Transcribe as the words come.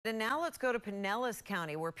And now let's go to Pinellas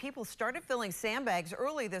County, where people started filling sandbags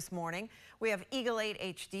early this morning. We have Eagle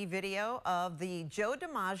 8 HD video of the Joe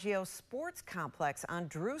DiMaggio Sports Complex on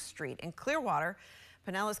Drew Street in Clearwater.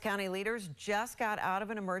 Pinellas County leaders just got out of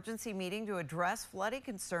an emergency meeting to address flooding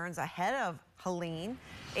concerns ahead of Helene.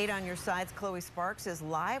 8 on your side's Chloe Sparks is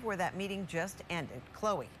live where that meeting just ended.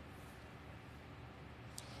 Chloe.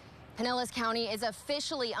 Pinellas County is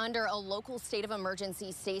officially under a local state of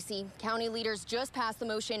emergency, Stacy. County leaders just passed the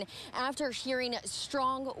motion after hearing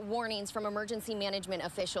strong warnings from emergency management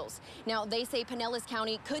officials. Now, they say Pinellas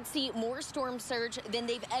County could see more storm surge than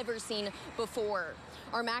they've ever seen before.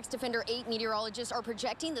 Our Max Defender 8 meteorologists are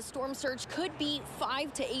projecting the storm surge could be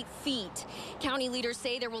 5 to 8 feet. County leaders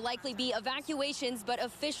say there will likely be evacuations, but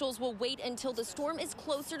officials will wait until the storm is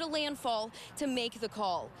closer to landfall to make the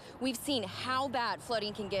call. We've seen how bad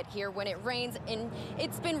flooding can get here when it rains, and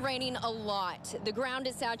it's been raining a lot. The ground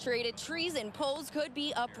is saturated. Trees and poles could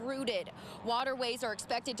be uprooted. Waterways are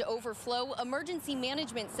expected to overflow. Emergency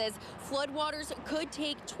management says floodwaters could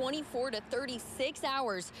take 24 to 36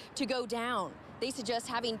 hours to go down. They suggest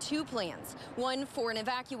having 2 plans, one for an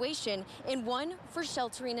evacuation and one for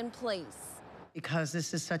sheltering in place. Because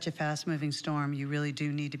this is such a fast-moving storm, you really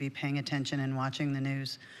do need to be paying attention and watching the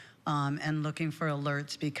news and looking for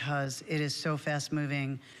alerts, because it is so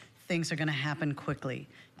fast-moving. Things are going to happen quickly,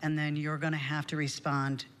 and then you're going to have to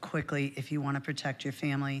respond quickly if you want to protect your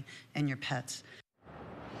family and your pets.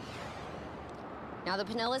 Now, the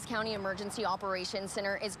Pinellas County Emergency Operations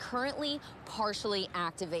Center is currently partially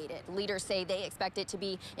activated. Leaders say they expect it to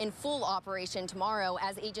be in full operation tomorrow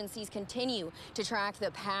as agencies continue to track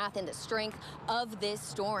the path and the strength of this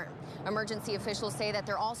storm. Emergency officials say that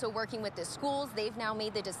they're also working with the schools. They've now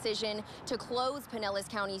made the decision to close Pinellas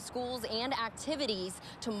County schools and activities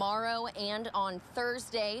tomorrow and on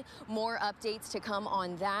Thursday. More updates to come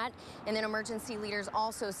on that. And then emergency leaders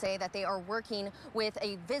also say that they are working with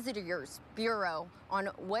a visitors bureau on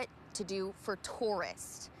what to do for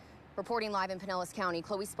tourists. Reporting live in Pinellas County,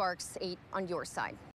 Chloe Sparks, 8 on your side.